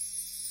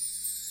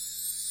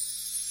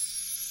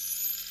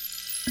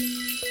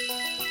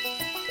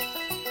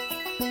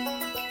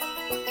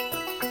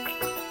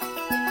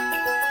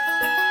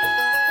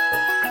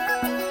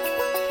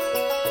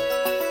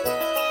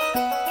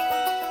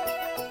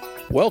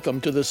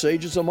Welcome to the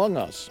Sages Among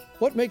Us.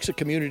 What makes a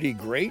community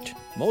great?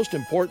 Most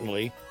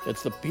importantly,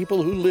 it's the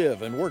people who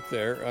live and work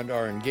there and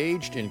are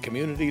engaged in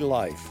community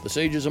life. The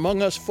Sages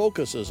Among Us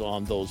focuses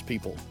on those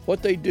people,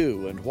 what they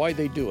do and why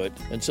they do it,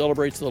 and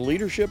celebrates the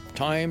leadership,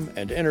 time,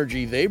 and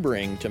energy they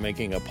bring to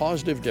making a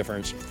positive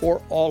difference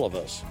for all of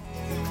us.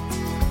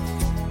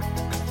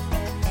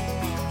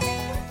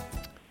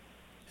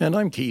 And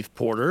I'm Keith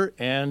Porter,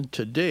 and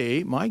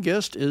today my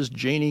guest is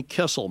Janie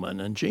Kesselman.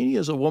 And Janie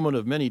is a woman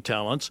of many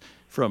talents,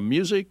 from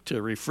music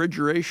to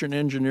refrigeration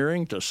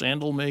engineering to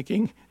sandal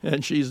making,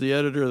 and she's the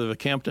editor of the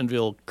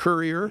Camptonville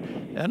Courier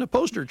and a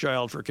poster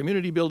child for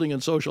community building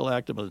and social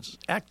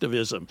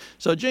activism.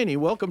 So, Janie,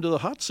 welcome to the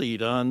hot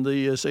seat on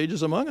the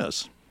Sages Among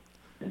Us.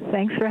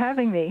 Thanks for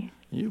having me.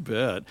 You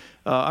bet.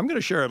 I'm going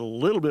to share a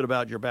little bit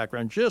about your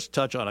background, just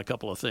touch on a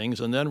couple of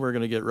things, and then we're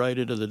going to get right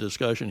into the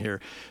discussion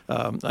here.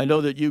 I know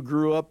that you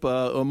grew up,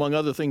 among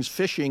other things,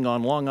 fishing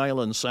on Long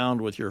Island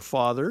Sound with your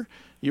father.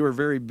 You were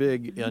very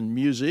big in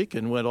music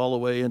and went all the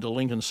way into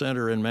Lincoln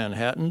Center in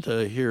Manhattan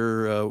to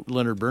hear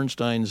Leonard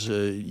Bernstein's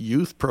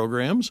youth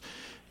programs.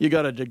 You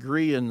got a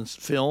degree in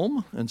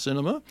film and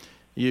cinema.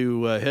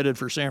 You headed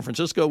for San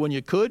Francisco when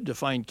you could to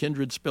find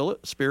kindred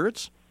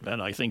spirits,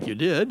 and I think you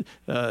did.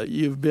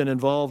 You've been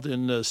involved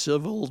in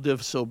civil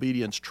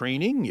disobedience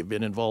training. You've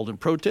been involved in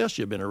protests.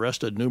 You've been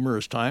arrested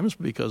numerous times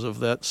because of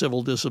that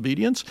civil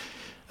disobedience.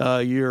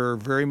 You're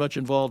very much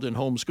involved in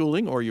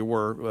homeschooling, or you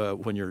were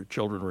when your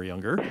children were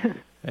younger,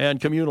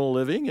 and communal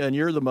living, and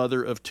you're the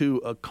mother of two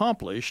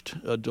accomplished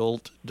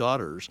adult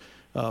daughters.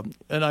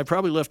 And I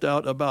probably left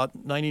out about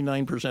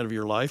 99% of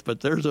your life,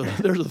 but there's a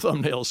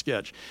thumbnail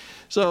sketch.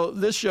 So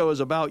this show is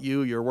about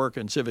you, your work,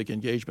 and civic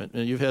engagement.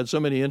 And you've had so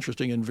many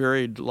interesting and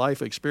varied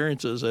life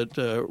experiences that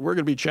we're going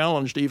to be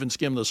challenged to even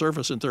skim the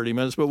surface in 30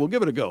 minutes, but we'll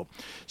give it a go.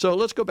 So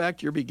let's go back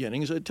to your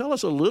beginnings. Tell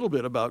us a little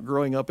bit about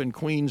growing up in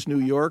Queens, New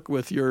York,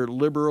 with your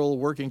liberal,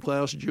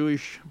 working-class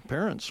Jewish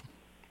parents.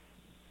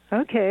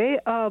 Okay.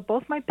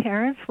 Both my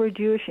parents were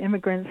Jewish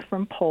immigrants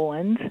from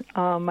Poland.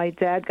 My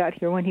dad got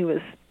here when he was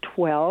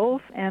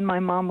 12, and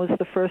my mom was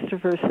the first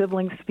of her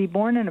siblings to be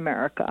born in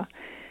America.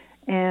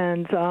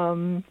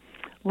 And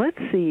let's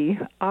see,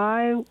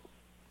 I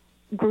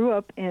grew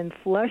up in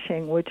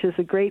Flushing, which is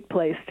a great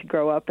place to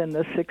grow up in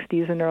the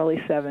 60s and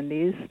early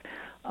 70s.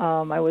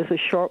 I was a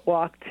short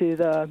walk to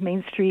the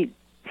Main Street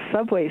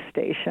subway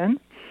station,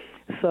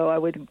 so I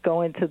would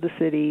go into the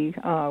city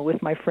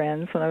with my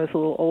friends when I was a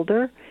little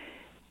older.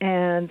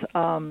 And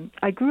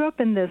I grew up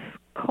in this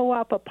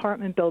co-op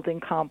apartment building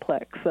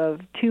complex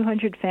of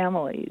 200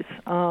 families.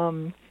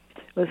 It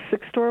was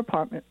six-story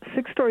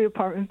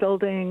apartment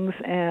buildings,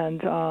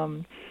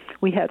 and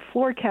we had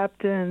floor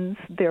captains.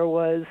 There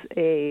was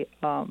a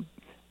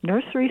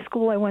nursery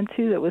school I went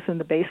to that was in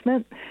the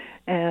basement,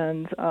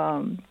 and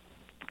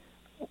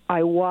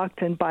I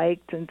walked and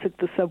biked and took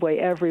the subway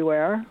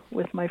everywhere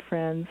with my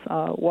friends,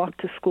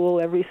 walked to school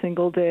every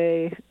single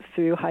day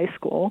through high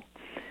school,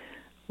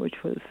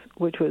 which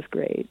was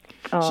great.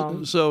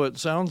 So it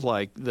sounds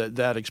like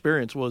that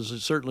experience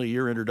was certainly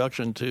your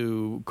introduction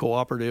to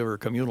cooperative or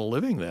communal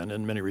living then,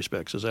 in many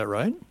respects. Is that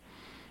right?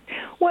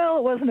 Well,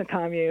 it wasn't a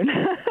commune.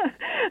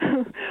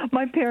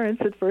 My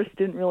parents at first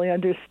didn't really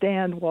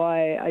understand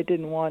why I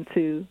didn't want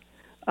to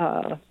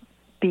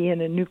be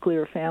in a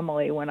nuclear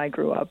family when I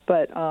grew up,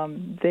 but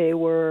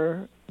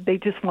they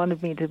just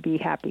wanted me to be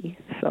happy.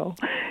 So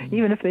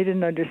even if they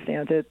didn't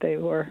understand it, they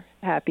were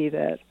happy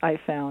that I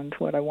found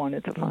what I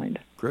wanted to find.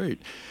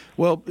 Great.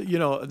 Well,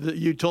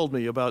 you told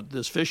me about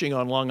this fishing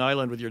on Long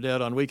Island with your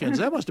dad on weekends.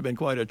 That must have been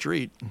quite a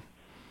treat.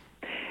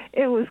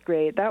 It was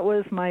great. That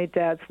was my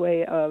dad's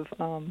way of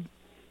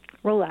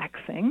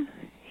relaxing.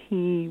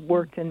 He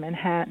worked in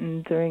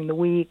Manhattan during the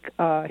week.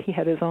 He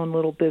had his own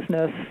little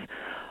business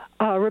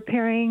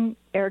repairing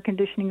air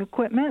conditioning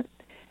equipment.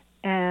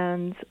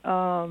 And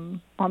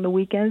on the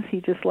weekends,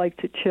 he just liked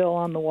to chill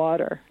on the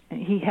water.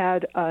 He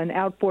had an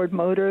outboard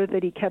motor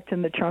that he kept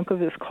in the trunk of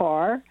his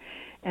car,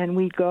 and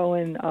we'd go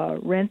and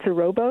rent a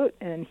rowboat,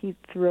 and he'd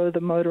throw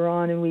the motor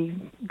on, and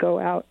we'd go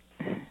out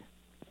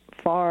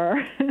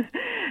far,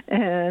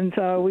 and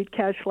we'd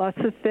catch lots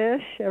of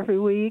fish every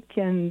week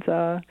and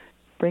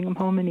bring them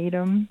home and eat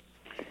them.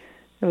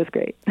 It was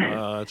great.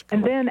 That's cool.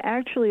 And then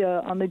actually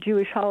on the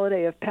Jewish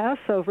holiday of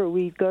Passover,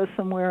 we'd go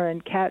somewhere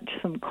and catch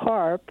some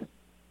carp,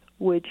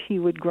 which he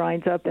would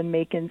grind up and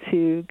make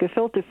into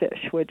gefilte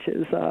fish, which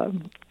is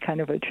kind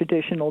of a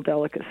traditional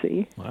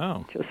delicacy.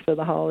 Wow. Just for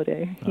the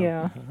holiday.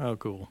 Yeah. How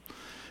cool.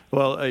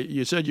 Well,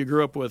 you said you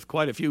grew up with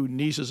quite a few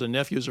nieces and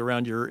nephews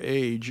around your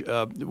age.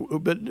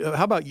 But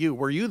how about you?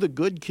 Were you the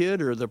good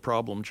kid or the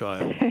problem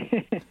child?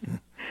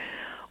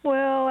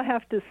 Well, I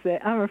have to say,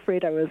 I'm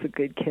afraid I was a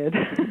good kid.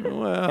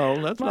 Well,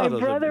 that's My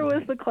brother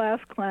was the class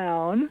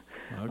clown,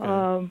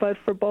 okay. But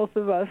for both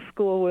of us,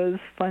 school was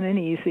fun and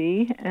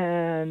easy,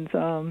 and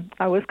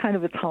I was kind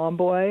of a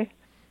tomboy.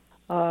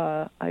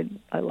 I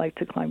liked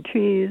to climb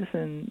trees,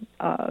 and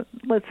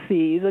let's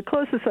see, the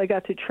closest I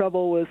got to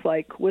trouble was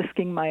like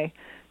whisking my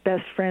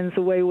best friends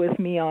away with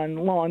me on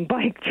long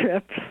bike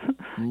trips.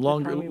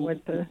 Longer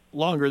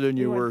than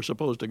you were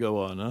supposed to go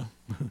on, huh?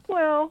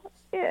 Well,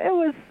 it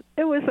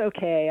was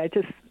okay. I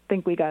just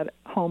think we got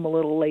home a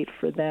little late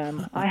for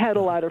them. I had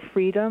a lot of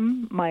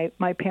freedom.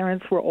 My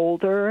parents were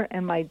older,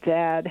 and my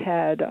dad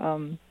had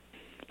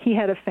he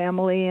had a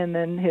family, and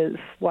then his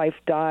wife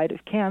died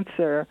of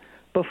cancer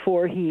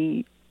before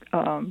he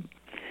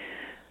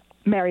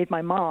married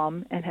my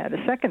mom and had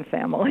a second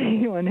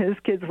family when his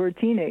kids were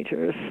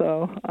teenagers,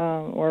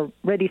 or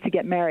ready to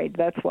get married.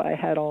 That's why I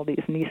had all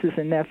these nieces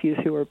and nephews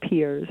who were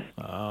peers.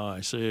 Oh,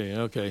 I see.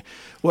 Okay.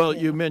 Well,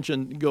 you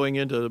mentioned going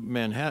into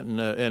Manhattan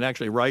and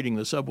actually riding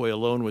the subway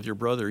alone with your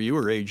brother. You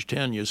were age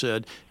 10, you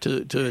said,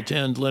 to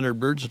attend Leonard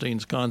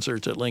Bernstein's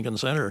concerts at Lincoln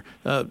Center.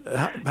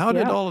 How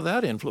did all of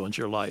that influence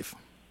your life?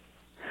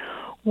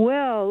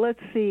 Well, let's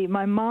see.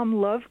 My mom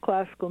loved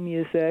classical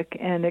music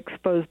and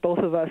exposed both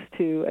of us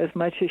to as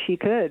much as she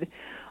could.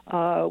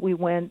 We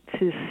went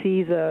to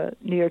see the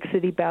New York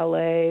City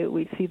Ballet.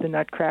 We'd see the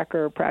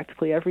Nutcracker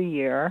practically every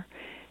year.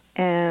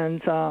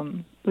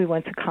 And we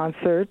went to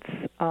concerts.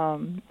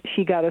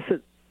 She got us a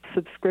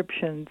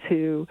subscription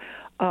to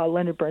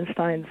Leonard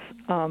Bernstein's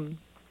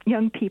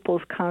young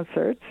people's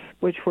concerts,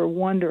 which were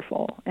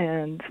wonderful.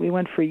 And we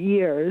went for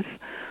years.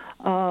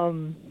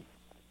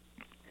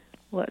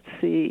 Let's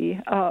see.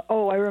 I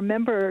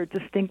remember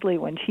distinctly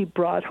when she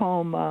brought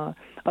home a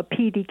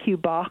P.D.Q.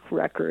 Bach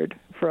record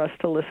for us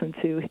to listen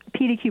to.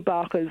 P.D.Q.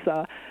 Bach is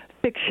a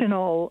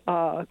fictional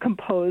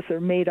composer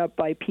made up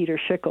by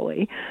Peter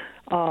Schickele,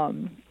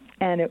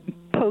 and it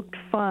poked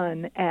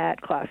fun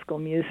at classical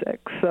music.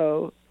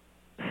 So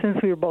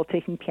since we were both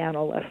taking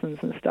piano lessons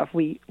and stuff,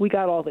 we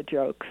got all the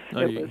jokes.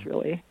 It was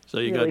really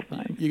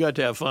fun. You got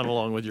to have fun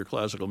along with your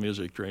classical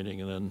music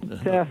training, and then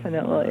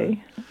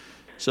definitely.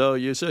 So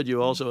you said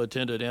you also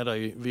attended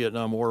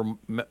anti-Vietnam War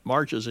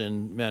marches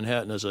in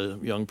Manhattan as a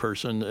young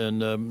person,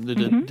 and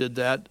did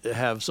that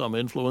have some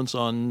influence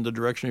on the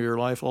direction of your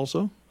life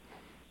also?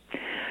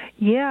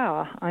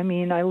 Yeah. I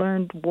mean, I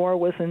learned war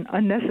was an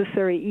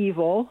unnecessary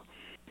evil.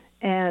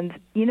 And,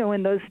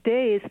 in those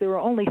days, there were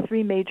only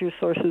 3 major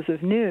sources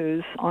of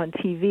news on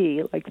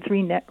TV, like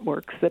 3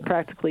 networks that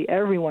practically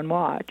everyone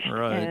watched.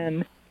 Right.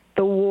 And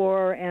the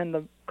war and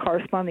the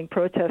corresponding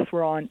protests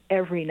were on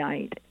every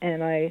night.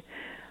 And I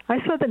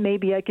saw that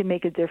maybe I could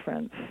make a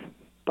difference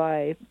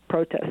by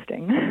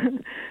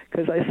protesting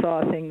because I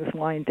saw things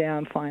wind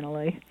down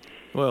finally.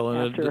 Well,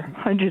 after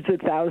hundreds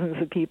of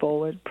thousands of people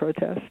would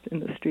protest in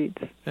the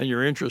streets. And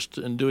your interest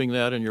in doing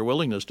that and your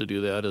willingness to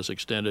do that has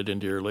extended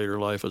into your later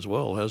life as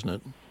well, hasn't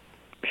it?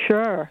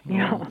 Sure.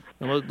 Yeah.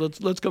 Well,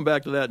 let's come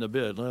back to that in a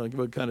bit.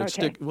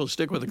 We'll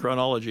stick with the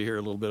chronology here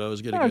a little bit. I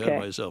was getting ahead of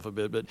myself a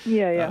bit, but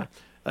yeah.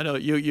 I know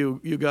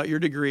you got your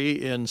degree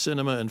in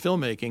cinema and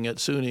filmmaking at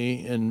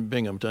SUNY in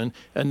Binghamton,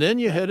 and then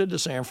you headed to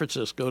San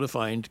Francisco to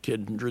find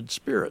kindred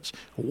spirits.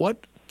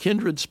 What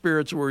kindred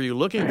spirits were you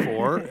looking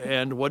for,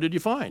 and what did you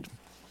find?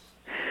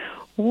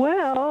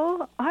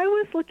 Well, I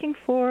was looking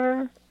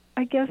for,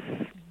 I guess,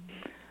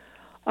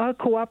 a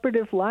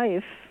cooperative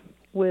life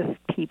with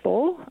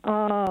people.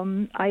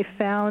 I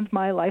found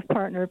my life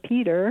partner,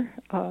 Peter,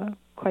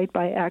 quite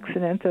by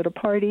accident at a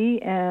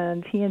party,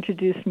 and he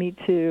introduced me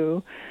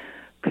to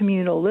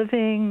communal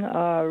living,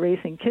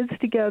 raising kids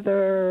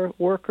together,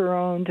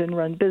 worker-owned and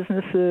run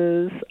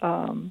businesses,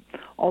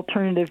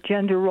 alternative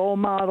gender role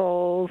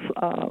models,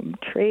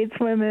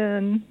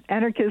 tradeswomen,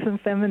 anarchism,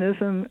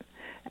 feminism,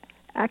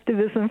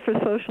 activism for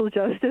social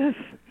justice,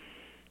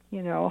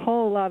 a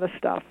whole lot of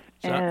stuff.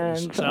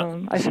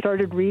 I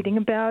started reading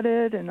about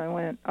it, and I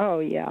went, oh,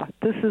 yeah,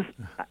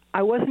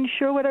 I wasn't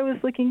sure what I was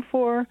looking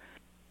for,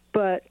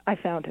 but I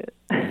found it.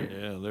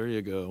 Yeah, there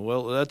you go.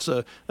 Well, that's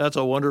a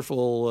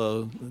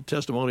wonderful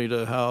testimony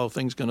to how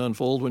things can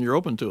unfold when you're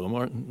open to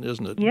them,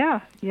 isn't it?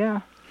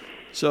 Yeah.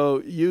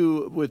 So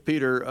you, with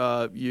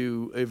Peter,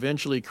 you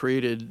eventually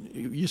created,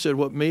 you said,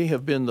 what may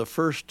have been the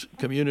first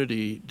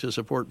community to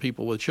support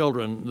people with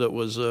children that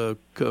was a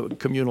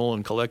communal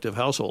and collective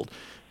household.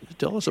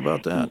 Tell us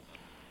about that.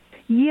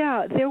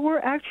 Yeah, there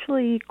were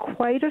actually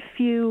quite a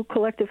few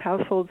collective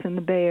households in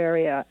the Bay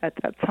Area at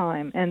that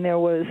time, and there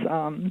was,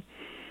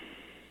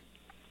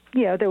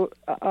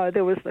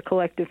 there was the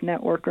Collective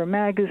Networker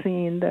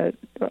magazine, the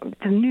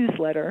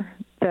newsletter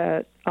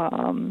that,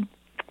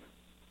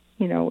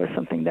 was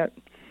something that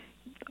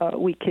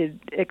we could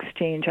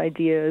exchange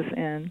ideas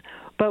in.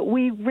 But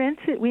we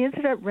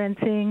ended up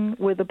renting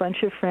with a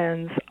bunch of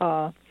friends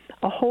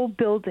a whole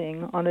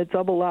building on a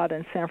double lot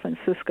in San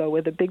Francisco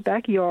with a big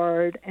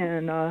backyard,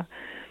 and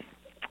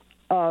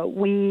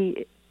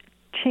we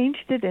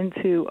changed it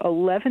into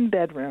 11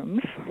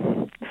 bedrooms,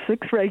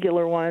 6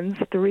 regular ones,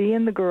 3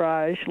 in the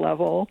garage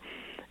level,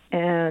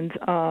 and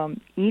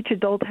each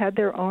adult had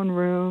their own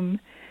room.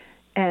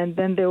 And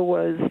then there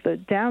was the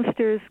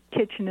downstairs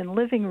kitchen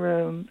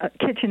and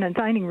kitchen and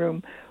dining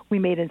room we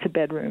made into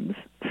bedrooms.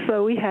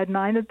 So we had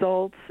 9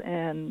 adults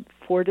and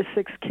 4 to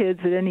 6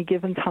 kids at any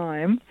given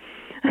time.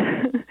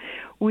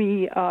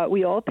 We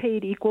all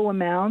paid equal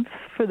amounts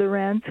for the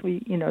rent. We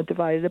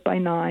divided it by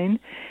 9,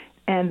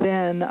 And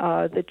then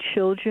the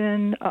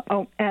children,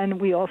 and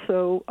we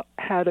also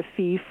had a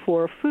fee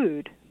for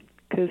food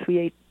because we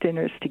ate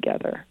dinners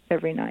together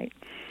every night.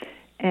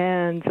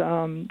 And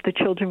the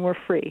children were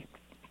free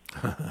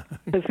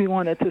because we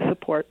wanted to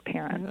support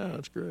parents. Yeah,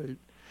 that's great.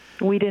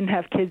 We didn't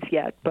have kids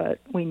yet, but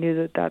we knew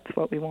that that's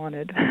what we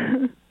wanted.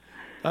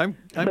 I'm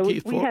so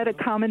Keith. We had a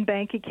common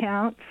bank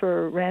account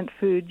for rent,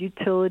 food,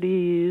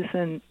 utilities,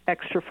 and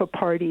extra for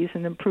parties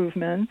and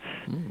improvements.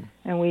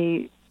 And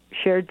we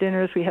shared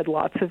dinners. We had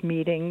lots of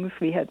meetings.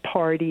 We had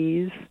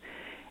parties.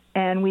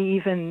 And we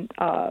even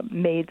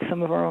made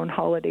some of our own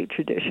holiday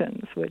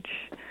traditions, which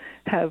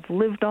have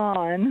lived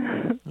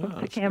on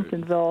to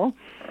Camptonville.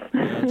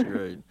 Yeah, that's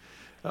great.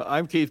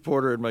 I'm Keith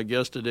Porter, and my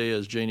guest today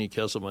is Janie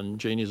Kesselman.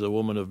 Janie's a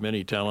woman of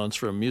many talents,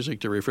 from music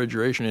to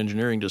refrigeration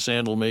engineering to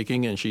sandal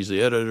making, and she's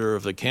the editor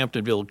of the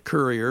Camptonville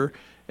Courier,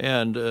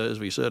 and, as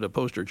we said, a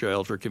poster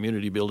child for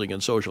community building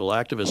and social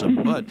activism.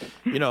 But,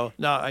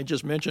 now I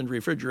just mentioned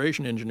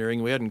refrigeration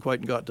engineering. We hadn't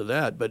quite got to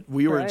that, but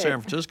we were in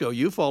San Francisco.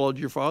 You followed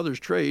your father's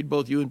trade.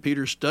 Both you and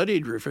Peter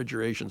studied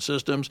refrigeration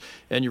systems,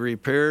 and you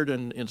repaired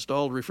and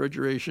installed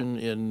refrigeration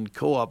in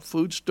co-op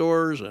food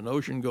stores and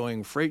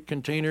ocean-going freight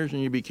containers,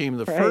 and you became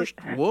the first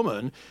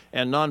woman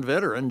and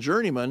non-veteran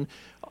journeyman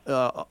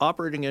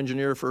operating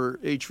engineer for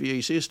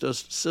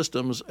HVAC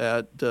systems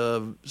at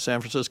San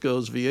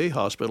Francisco's VA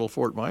hospital,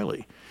 Fort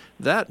Miley.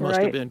 That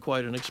must have been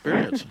quite an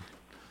experience.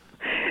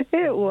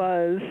 It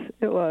was.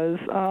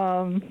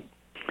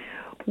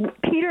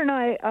 Peter and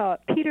I,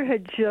 Peter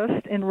had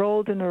just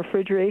enrolled in a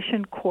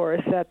refrigeration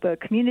course at the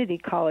community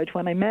college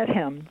when I met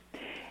him.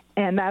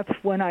 And that's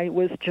when I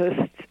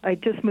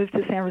just moved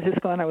to San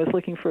Francisco and I was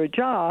looking for a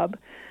job.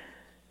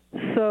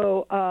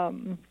 So,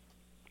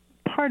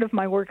 part of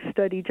my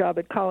work-study job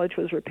at college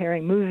was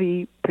repairing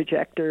movie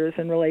projectors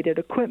and related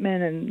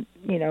equipment, and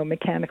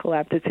mechanical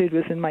aptitude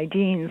was in my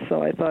genes,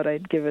 so I thought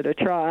I'd give it a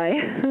try.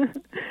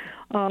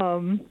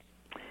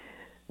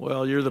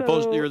 Well, you're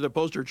the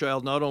poster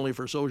child not only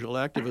for social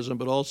activism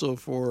but also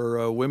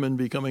for women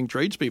becoming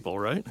tradespeople,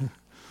 right?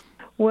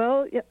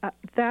 Well,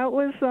 that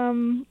was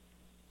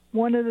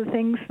one of the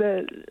things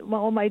that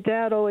my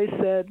dad always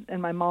said,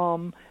 and my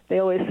mom, they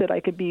always said I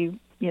could be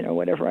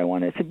whatever I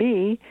wanted to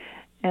be.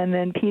 And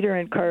then Peter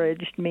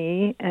encouraged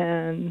me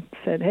and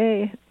said,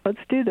 "Hey, let's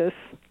do this."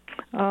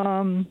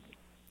 I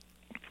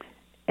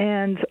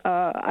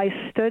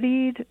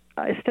studied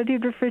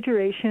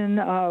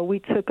refrigeration. We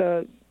took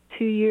a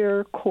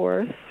 2-year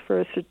course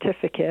for a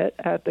certificate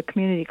at the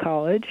community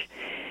college,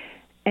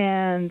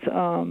 and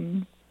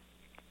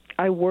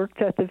I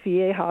worked at the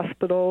VA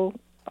hospital.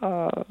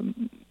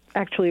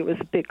 Actually, it was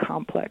a big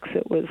complex.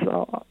 It was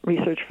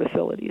research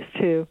facilities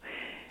too,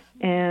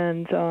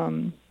 and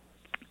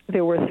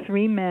there were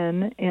 3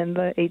 men in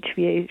the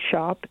HVA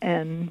shop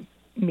and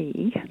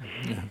me,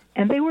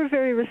 and they were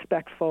very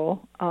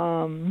respectful.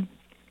 I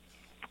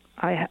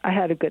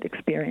had a good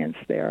experience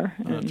there.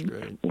 That's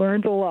great.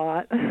 Learned a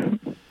lot.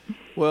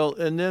 Well,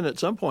 and then at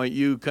some point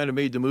you kind of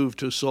made the move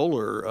to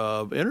solar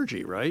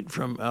energy, right,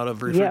 from out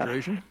of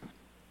refrigeration?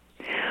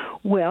 Yes.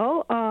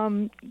 Well,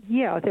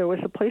 there was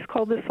a place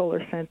called the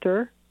Solar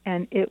Center,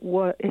 and it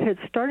had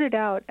started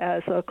out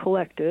as a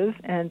collective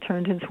and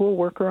turned into a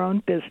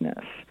worker-owned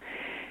business.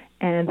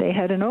 And they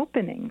had an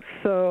opening,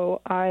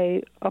 so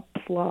I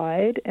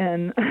applied,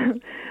 and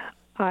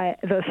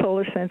the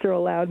Solar Center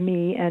allowed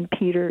me and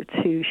Peter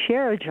to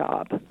share a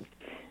job.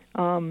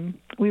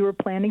 We were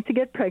planning to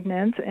get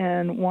pregnant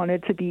and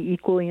wanted to be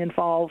equally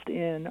involved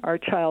in our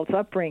child's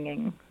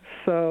upbringing,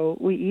 so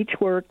we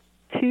each worked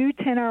 2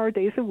 10-hour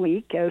days a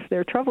week as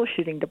their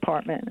troubleshooting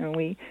department, and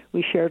we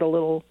shared a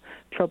little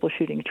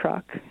troubleshooting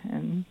truck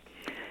and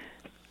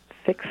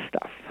fix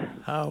stuff.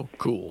 How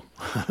cool.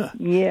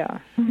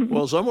 Yeah.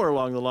 Well, somewhere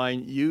along the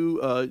line, you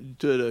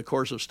did a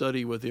course of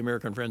study with the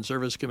American Friends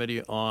Service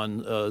Committee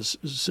on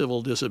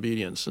civil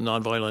disobedience and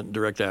nonviolent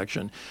direct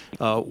action.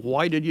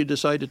 Why did you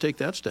decide to take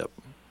that step?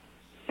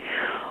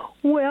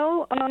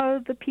 Well,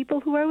 the people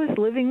who I was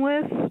living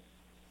with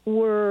we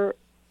were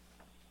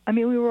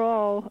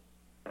all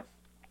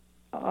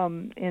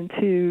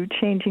into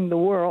changing the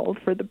world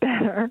for the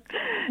better,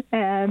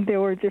 and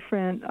there were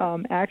different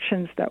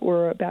actions that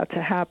were about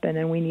to happen,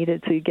 and we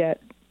needed to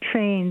get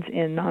trained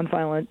in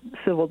nonviolent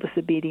civil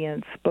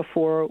disobedience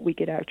before we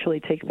could actually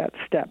take that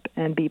step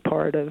and be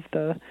part of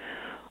the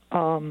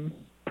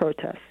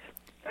protests.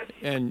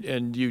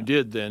 And you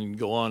did then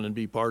go on and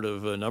be part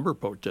of a number of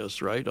protests,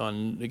 right,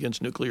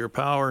 against nuclear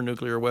power,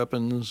 nuclear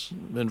weapons,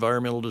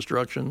 environmental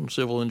destruction,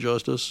 civil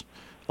injustice,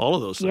 all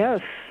of those things.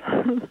 Yes.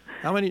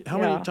 How many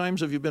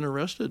times have you been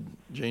arrested,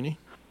 Janie?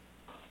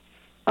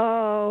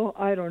 Oh,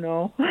 I don't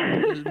know.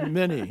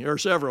 Many, or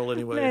several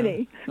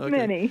anyway.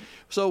 Many.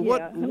 So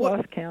what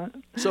lost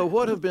count. So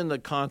what have been the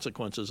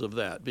consequences of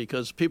that?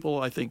 Because people,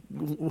 I think,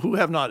 who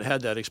have not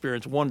had that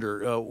experience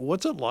wonder,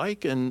 what's it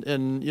like, and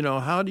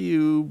how do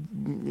you, I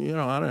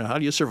don't know, how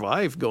do you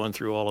survive going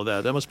through all of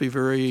that? That must be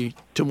very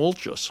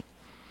tumultuous.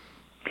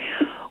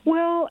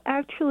 Well,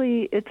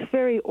 actually, it's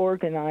very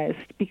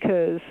organized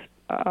because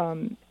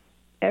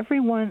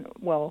everyone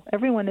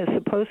is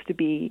supposed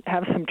to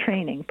have some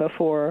training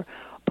before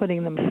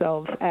putting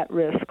themselves at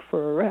risk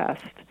for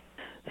arrest.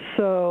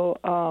 So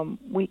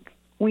we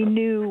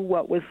knew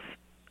what was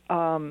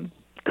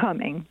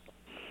coming.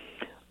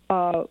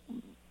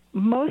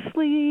 Most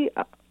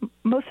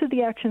of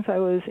the actions I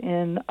was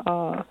in,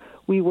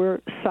 we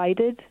were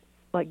cited,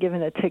 like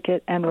given a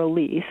ticket and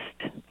released.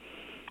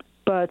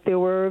 But there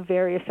were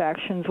various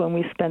actions when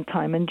we spent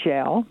time in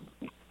jail.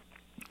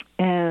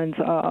 And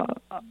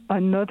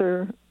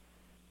the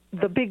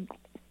big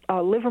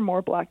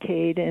Livermore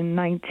blockade in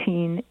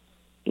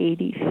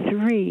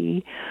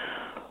 1983,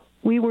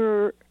 we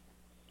were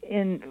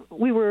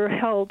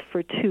held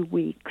for 2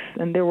 weeks,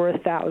 and there were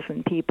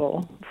 1,000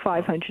 people,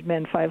 500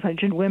 men,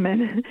 500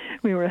 women.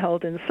 We were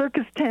held in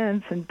circus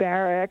tents and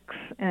barracks,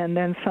 and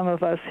then some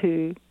of us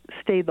who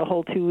stayed the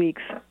whole 2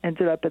 weeks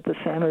ended up at the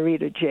Santa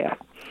Rita jail.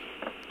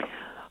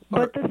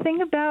 But the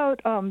thing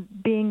about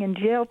being in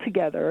jail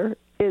together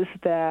is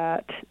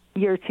that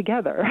you're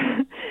together,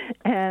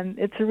 and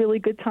it's a really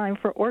good time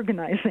for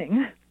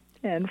organizing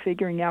and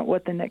figuring out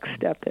what the next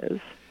step is.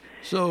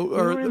 So, we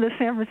were in the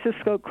San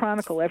Francisco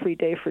Chronicle every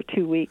day for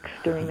 2 weeks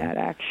during that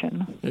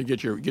action. You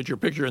get your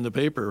picture in the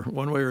paper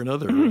one way or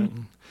another. Right?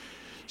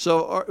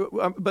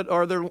 So, but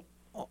are there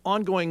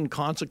ongoing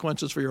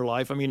consequences for your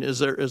life? I mean, is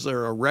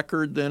there a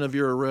record then of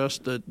your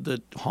arrest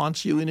that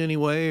haunts you in any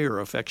way or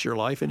affects your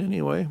life in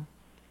any way?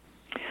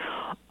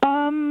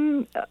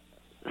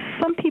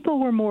 Some people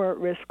were more at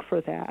risk for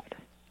that.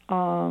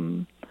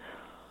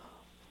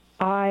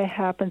 I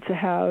happen to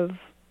have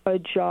a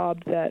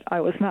job that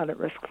I was not at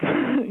risk for.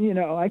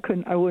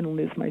 I wouldn't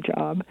lose my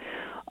job.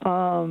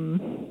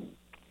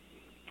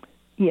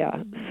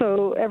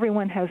 So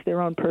everyone has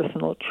their own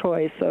personal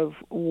choice of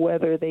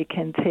whether they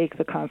can take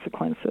the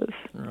consequences.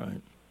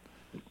 Right.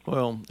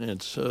 Well,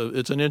 it's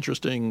an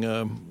interesting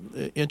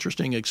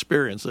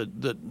experience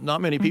that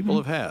not many people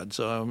have had.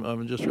 So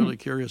I'm just really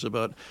curious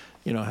about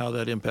how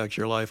that impacts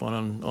your life on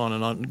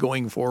an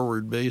ongoing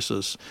forward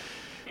basis.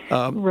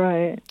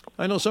 Right.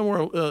 I know somewhere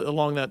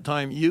along that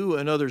time, you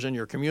and others in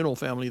your communal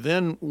family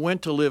then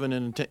went to live in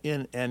an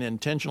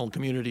intentional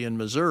community in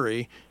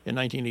Missouri in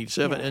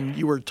 1987, and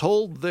you were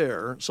told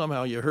there,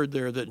 somehow you heard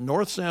there, that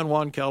North San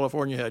Juan,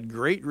 California had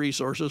great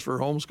resources for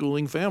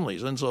homeschooling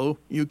families, and so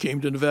you came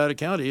to Nevada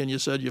County, and you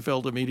said you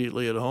felt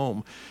immediately at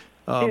home.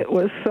 It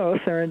was so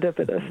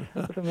serendipitous.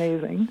 It was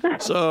amazing.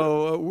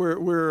 So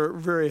we're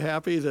very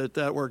happy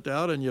that worked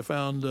out, and you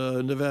found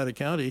Nevada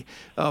County.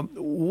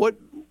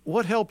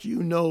 What helped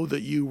you know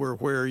that you were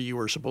where you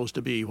were supposed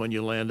to be when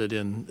you landed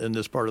in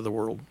this part of the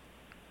world?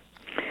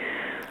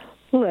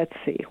 Let's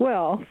see.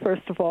 Well,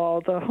 first of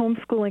all, the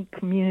homeschooling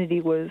community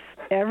was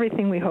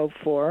everything we hoped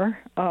for.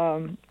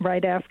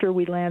 Right after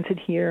we landed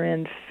here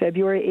in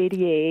February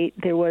 '88,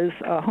 there was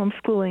a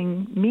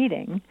homeschooling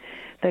meeting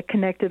that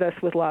connected us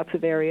with lots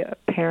of area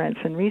parents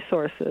and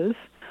resources.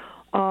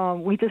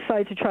 We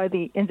decided to try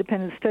the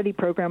independent study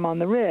program on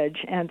the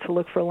Ridge and to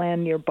look for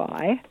land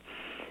nearby.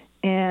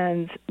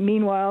 And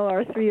meanwhile,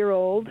 our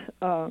 3-year-old,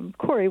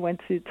 Corey,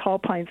 went to Tall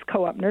Pines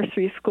Co-op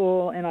Nursery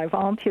School, and I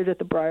volunteered at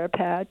the Briar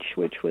Patch,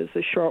 which was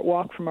a short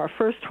walk from our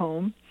first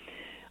home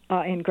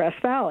in Grass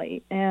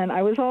Valley. And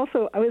I was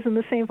in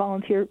the same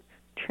volunteer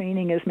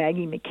training as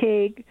Maggie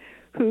McCaig,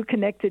 who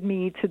connected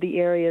me to the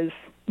area's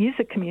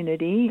music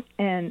community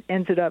and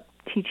ended up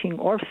teaching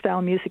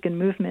Orff-style music and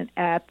movement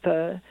at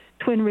the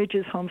Twin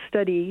Ridges Home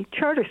Study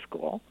Charter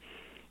School.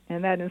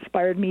 And that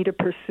inspired me to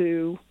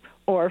pursue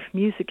Orff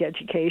music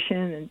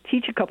education and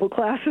teach a couple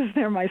classes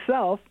there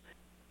myself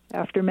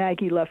after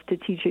Maggie left to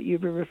teach at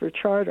Yuba River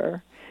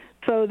Charter.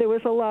 So there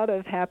was a lot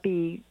of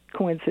happy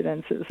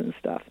coincidences and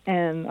stuff.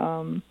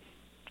 And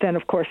then,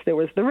 of course, there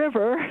was the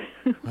river.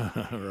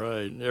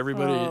 Right.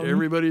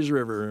 Everybody's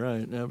river.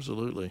 Right.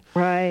 Absolutely.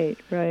 Right.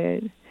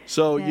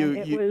 So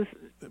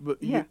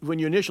when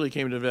you initially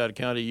came to Nevada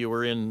County, you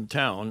were in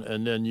town,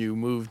 and then you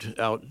moved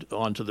out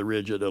onto the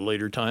Ridge at a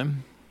later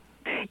time?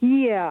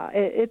 Yeah,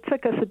 it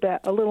took us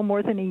a little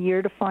more than a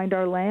year to find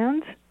our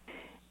land,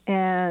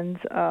 and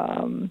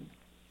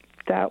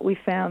that we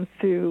found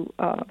through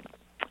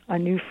a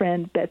new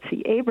friend,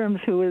 Betsy Abrams,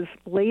 who was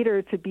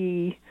later to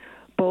be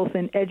both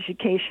an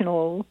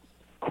educational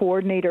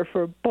coordinator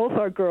for both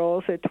our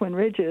girls at Twin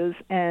Ridges,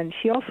 and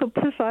she also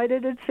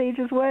presided at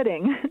Sage's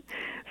wedding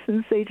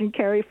since Sage and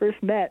Carrie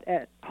first met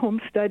at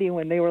home study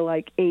when they were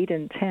like 8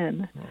 and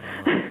 10.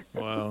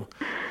 Wow.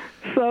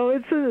 So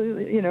it's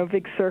a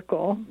big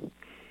circle.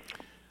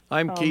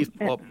 I'm Keith.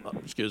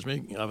 Excuse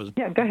me.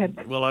 Yeah, go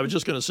ahead. Well, I was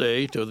just going to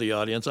say to the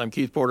audience, I'm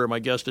Keith Porter. My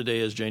guest today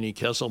is Janie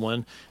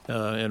Kesselman,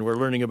 and we're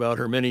learning about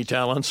her many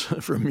talents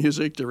from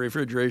music to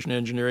refrigeration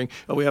engineering.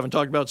 We haven't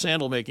talked about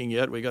sandal making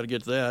yet. We got to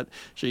get to that.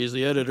 She's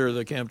the editor of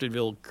the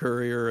Camptonville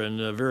Courier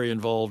and very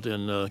involved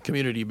in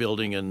community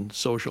building and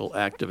social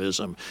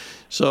activism.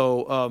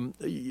 So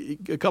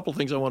a couple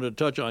things I wanted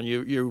to touch on.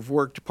 You've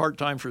worked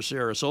part-time for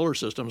Sierra Solar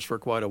Systems for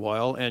quite a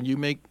while, and you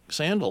make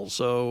sandals.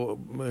 So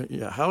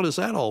how does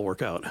that all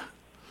work out?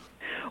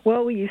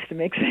 Well, we used to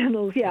make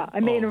sandals, yeah. I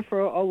made them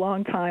for a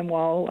long time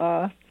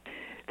while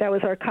that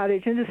was our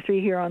cottage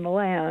industry here on the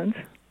land.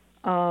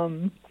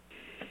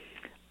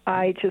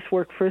 I just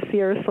worked for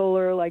Sierra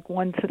Solar like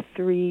 1 to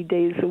 3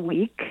 days a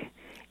week,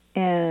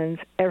 and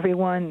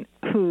everyone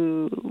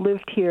who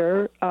lived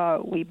here,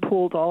 we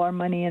pooled all our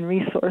money and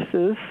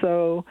resources.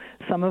 So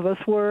some of us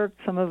worked,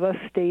 some of us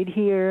stayed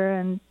here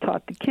and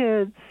taught the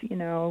kids,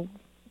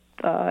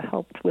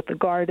 helped with the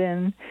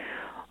garden.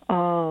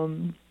 I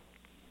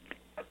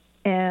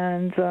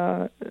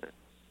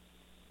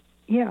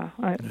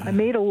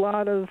made a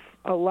lot of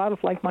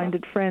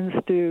like-minded friends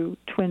through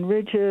Twin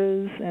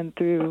Ridges and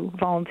through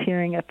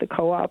volunteering at the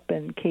co-op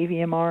and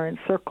KVMR and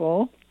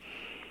Circle.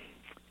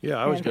 Yeah,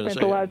 I was going to say.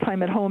 Spent a lot of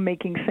time at home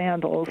making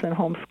sandals and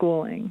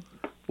homeschooling.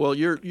 Well,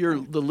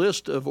 the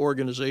list of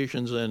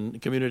organizations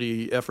and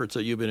community efforts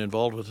that you've been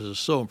involved with is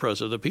so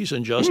impressive. The Peace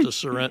and Justice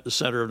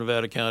Center of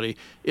Nevada County,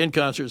 In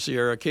Concert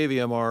Sierra,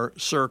 KVMR,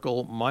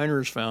 Circle,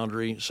 Miners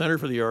Foundry, Center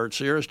for the Arts,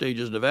 Sierra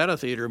Stages, Nevada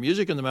Theater,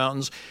 Music in the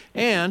Mountains,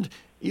 and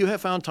you have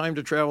found time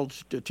to travel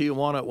to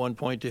Tijuana at one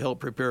point to help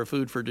prepare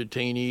food for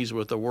detainees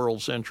with the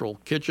World Central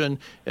Kitchen,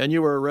 and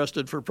you were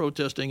arrested for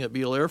protesting at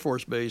Beale Air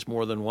Force Base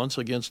more than once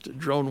against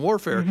drone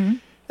warfare. Mm-hmm.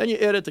 And you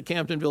edit the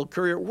Camptonville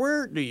Courier.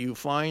 Where do you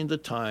find the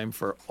time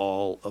for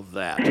all of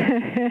that?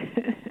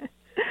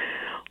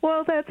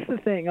 Well, that's the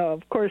thing.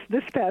 Of course,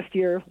 this past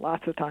year,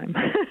 lots of time.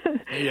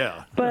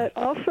 Yeah. But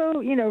also,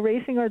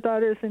 raising our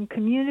daughters in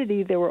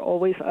community, there were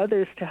always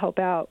others to help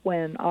out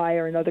when I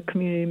or another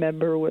community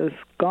member was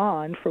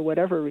gone for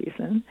whatever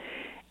reason.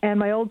 And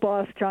my old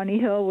boss, Johnny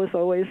Hill, was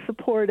always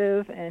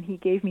supportive, and he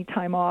gave me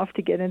time off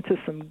to get into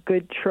some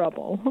good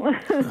trouble.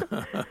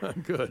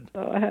 Good.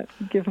 So I have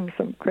to give him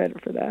some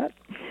credit for that.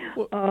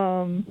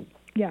 Well,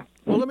 yeah.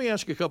 Well, let me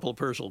ask you a couple of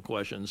personal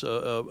questions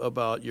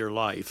about your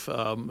life,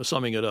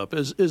 summing it up.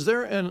 Is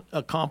there an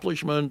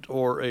accomplishment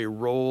or a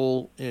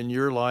role in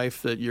your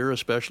life that you're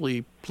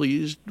especially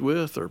pleased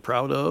with or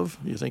proud of,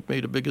 you think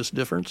made the biggest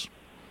difference?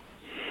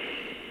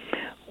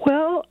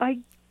 Well, I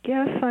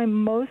guess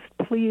I'm most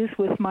pleased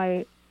with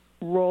my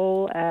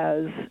role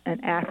as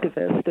an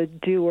activist, a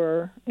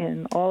doer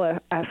in all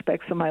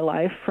aspects of my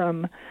life,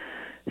 from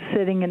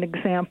setting an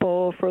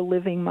example for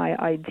living my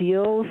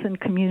ideals in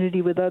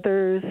community with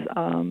others,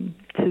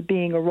 to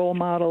being a role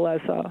model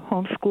as a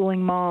homeschooling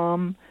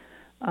mom,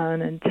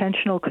 an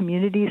intentional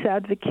communities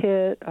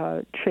advocate,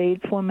 a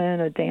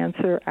tradeswoman, a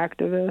dancer,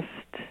 activist,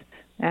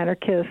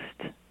 anarchist,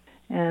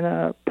 and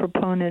a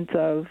proponent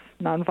of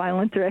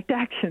nonviolent direct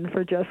action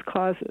for just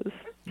causes.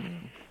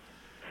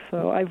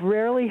 So I've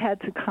rarely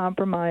had to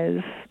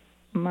compromise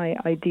my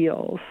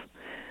ideals.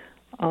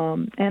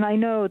 And I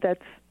know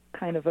that's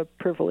kind of a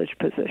privileged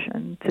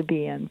position to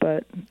be in,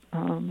 but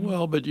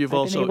but you've I've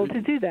also been able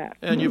to do that.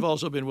 And you've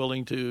also been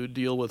willing to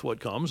deal with what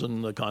comes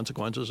and the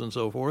consequences and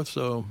so forth.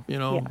 So,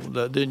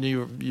 that then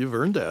you've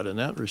earned that in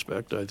that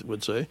respect, I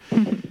would say.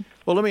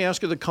 Well, let me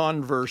ask you the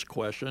converse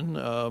question.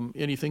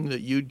 Anything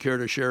that you'd care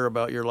to share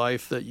about your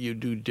life that you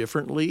do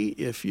differently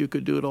if you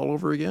could do it all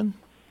over again?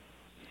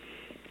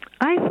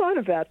 I thought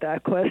about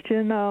that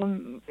question.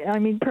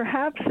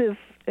 Perhaps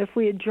if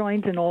we had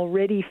joined an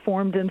already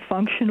formed and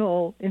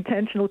functional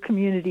intentional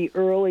community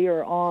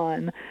earlier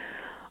on,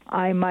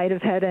 I might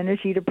have had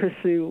energy to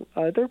pursue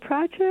other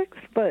projects,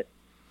 but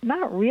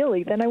not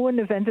really. Then I wouldn't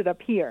have ended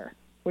up here,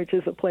 which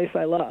is a place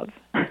I love.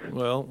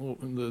 Well,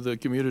 the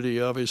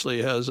community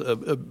obviously has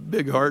a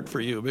big heart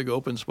for you, a big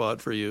open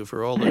spot for you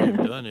for all that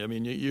you've done. I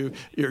mean,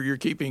 you're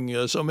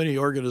keeping so many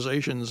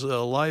organizations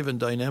alive and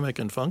dynamic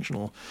and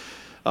functional.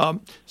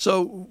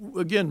 So,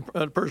 again,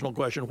 a personal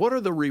question. What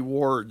are the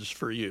rewards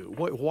for you?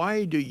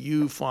 Why do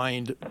you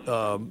find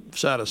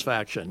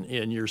satisfaction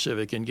in your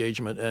civic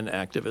engagement and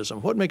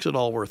activism? What makes it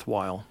all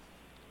worthwhile?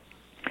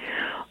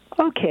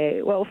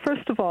 Okay. Well,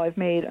 first of all, I've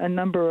made a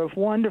number of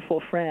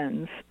wonderful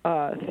friends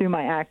through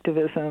my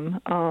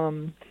activism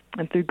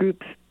and through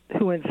groups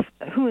who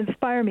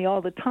inspire me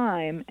all the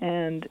time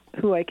and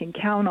who I can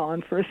count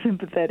on for a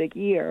sympathetic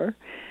ear.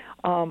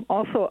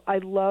 Also, I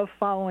love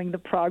following the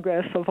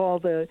progress of all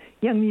the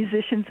young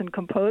musicians and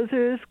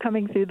composers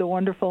coming through the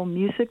wonderful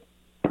music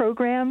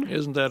programs.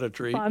 Isn't that a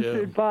treat?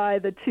 Sponsored by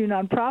the two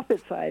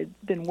nonprofits I've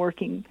been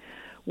working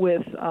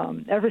with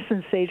ever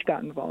since Sage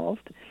got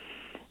involved.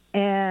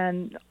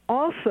 And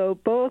also,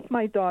 both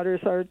my daughters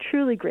are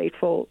truly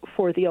grateful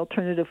for the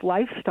alternative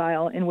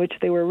lifestyle in which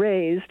they were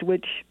raised,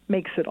 which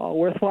makes it all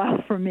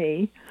worthwhile for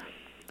me.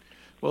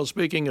 Well,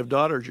 speaking of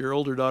daughters, your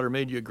older daughter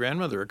made you a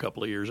grandmother a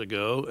couple of years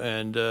ago,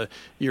 and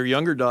your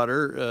younger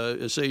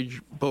daughter,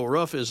 Sage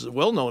Poe-Ruff, is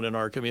well known in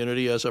our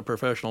community as a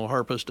professional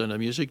harpist and a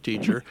music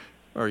teacher.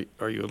 Are you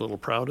a little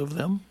proud of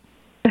them?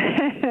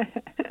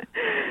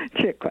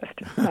 Trick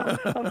question. No,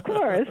 of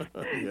course.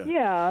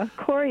 Yeah,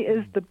 Corey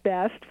is the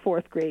best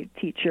fourth grade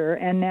teacher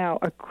and now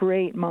a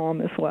great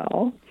mom as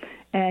well.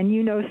 And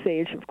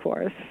Sage, of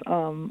course.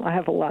 I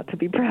have a lot to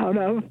be proud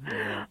of.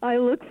 Yeah. I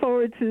look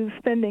forward to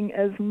spending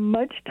as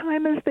much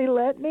time as they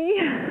let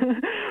me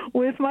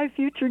with my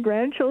future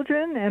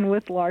grandchildren and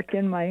with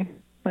Larkin, my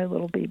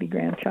little baby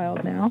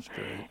grandchild now.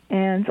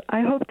 And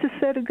I hope to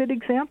set a good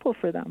example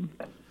for them.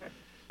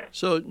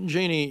 So,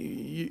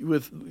 Janie,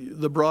 with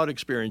the broad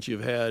experience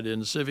you've had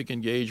in civic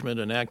engagement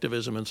and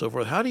activism and so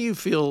forth, how do you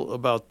feel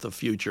about the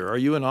future? Are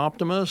you an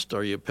optimist?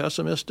 Are you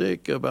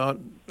pessimistic about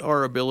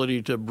our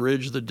ability to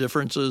bridge the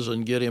differences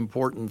and get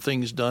important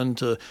things done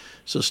to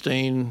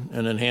sustain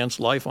and enhance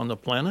life on the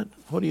planet?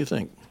 What do you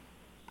think?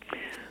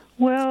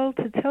 Well,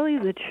 to tell you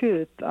the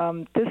truth,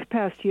 this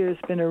past year has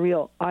been a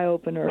real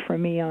eye-opener for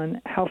me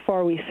on how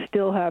far we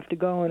still have to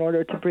go in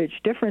order to bridge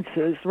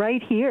differences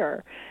right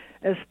here,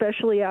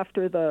 especially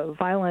after the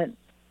violent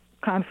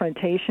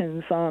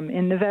confrontations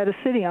in Nevada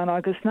City on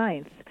August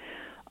 9th.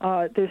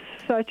 There's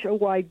such a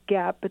wide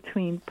gap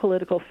between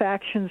political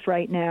factions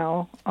right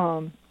now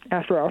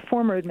after our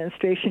former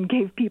administration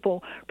gave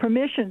people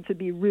permission to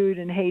be rude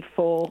and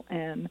hateful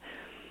and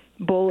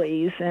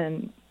bullies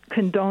and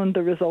condoned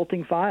the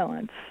resulting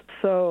violence.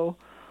 So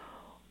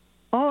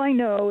all I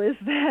know is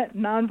that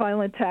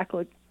nonviolent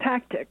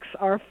tactics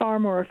are far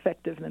more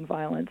effective than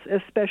violence,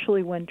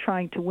 especially when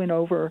trying to win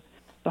over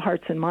the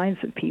hearts and minds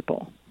of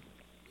people.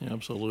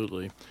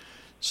 Absolutely.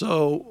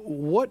 So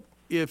what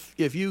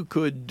if you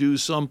could do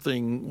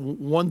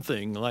one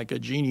thing, like a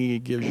genie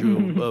gives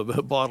you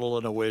a bottle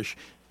and a wish,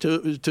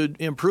 to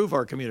improve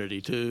our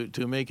community,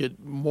 to make it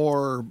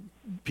more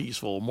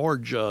peaceful, more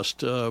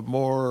just,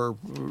 more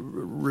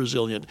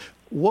resilient,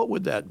 what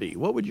would that be?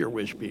 What would your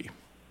wish be?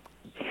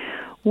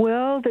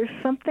 Well, there's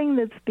something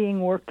that's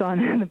being worked on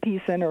in the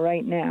Peace Center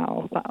right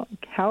now.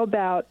 How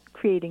about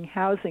creating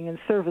housing and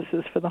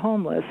services for the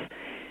homeless,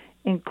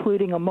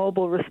 including a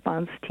mobile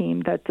response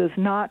team that does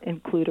not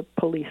include a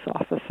police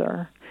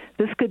officer?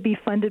 This could be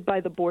funded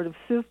by the Board of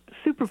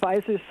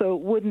Supervisors, so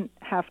it wouldn't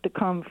have to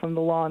come from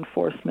the law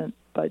enforcement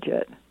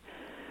budget.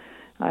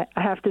 I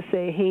have to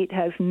say, hate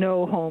has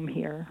no home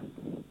here.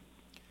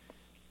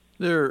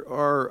 There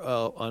are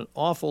an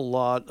awful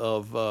lot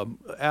of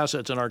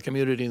assets in our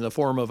community in the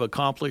form of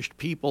accomplished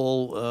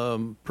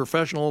people,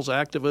 professionals,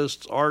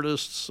 activists,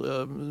 artists,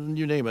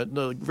 you name it.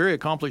 The very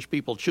accomplished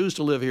people choose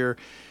to live here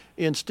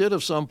instead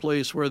of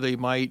someplace where they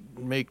might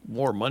make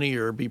more money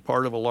or be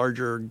part of a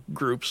larger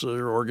groups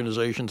or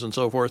organizations and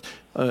so forth.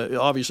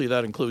 Obviously,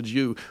 that includes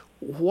you.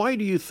 Why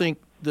do you think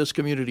this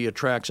community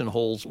attracts and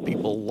holds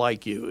people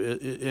like you?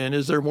 And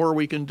is there more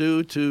we can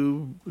do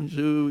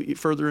to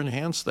further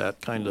enhance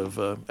that kind of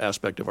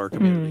aspect of our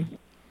community?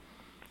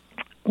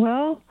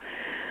 Well,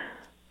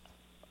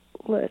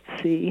 let's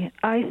see.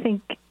 I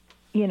think,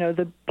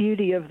 the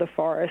beauty of the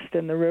forest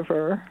and the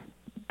river,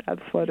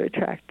 that's what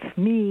attracts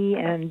me,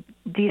 and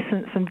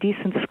some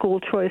decent school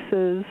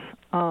choices.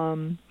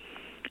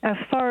 As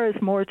far as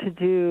more to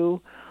do,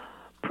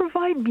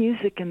 provide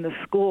music in the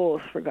schools,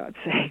 for God's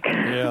sake.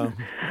 Yeah.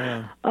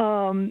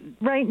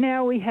 Right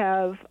now we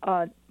have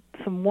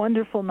some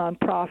wonderful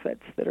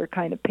nonprofits that are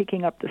kind of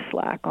picking up the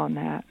slack on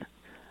that.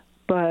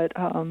 But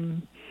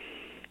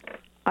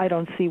I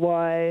don't see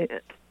why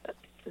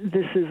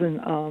this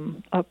isn't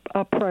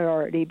a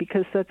priority,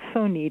 because that's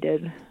so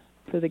needed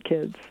for the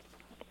kids.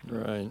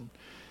 Right.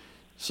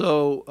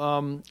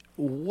 So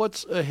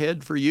what's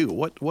ahead for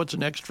you? What's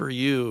next for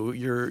you?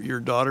 Your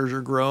daughters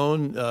are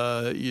grown.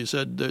 You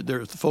said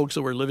the folks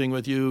that were living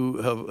with you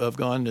have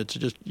gone. It's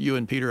just you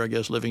and Peter, I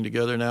guess, living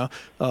together now.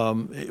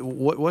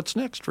 What's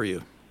next for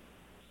you?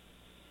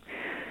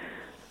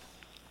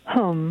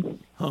 Home.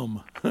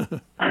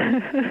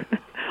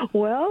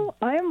 Well,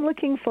 I am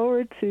looking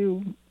forward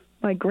to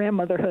my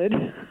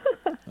grandmotherhood.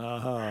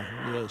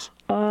 Yes.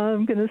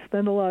 I'm going to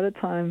spend a lot of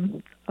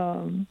time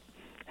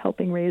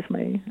helping raise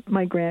my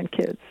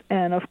grandkids.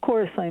 And, of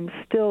course, I'm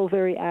still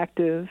very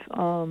active.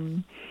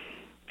 I'm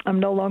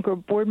no longer a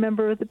board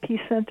member of the Peace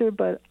Center,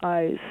 but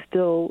I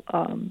still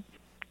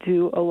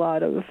do a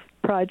lot of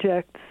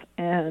projects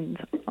and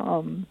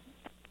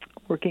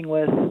working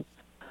with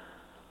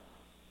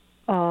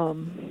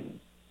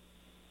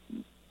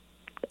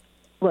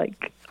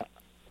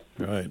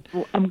Right.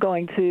 I'm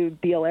going to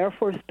Beale Air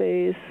Force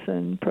Base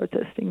and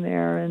protesting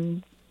there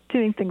and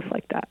doing things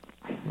like that.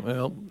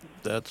 Well,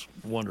 that's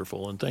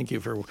wonderful, and thank you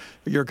for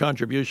your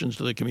contributions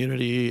to the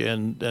community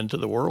and to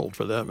the world,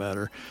 for that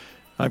matter.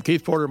 I'm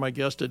Keith Porter. My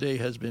guest today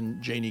has been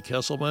Janie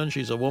Kesselman.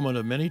 She's a woman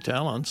of many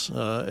talents,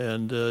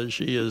 and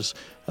she is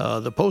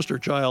the poster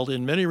child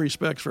in many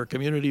respects for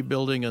community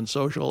building and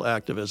social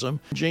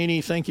activism.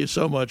 Janie, thank you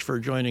so much for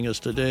joining us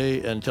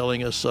today and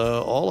telling us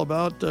all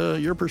about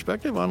your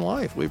perspective on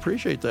life. We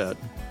appreciate that.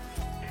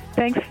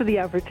 Thanks for the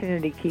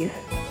opportunity, Keith.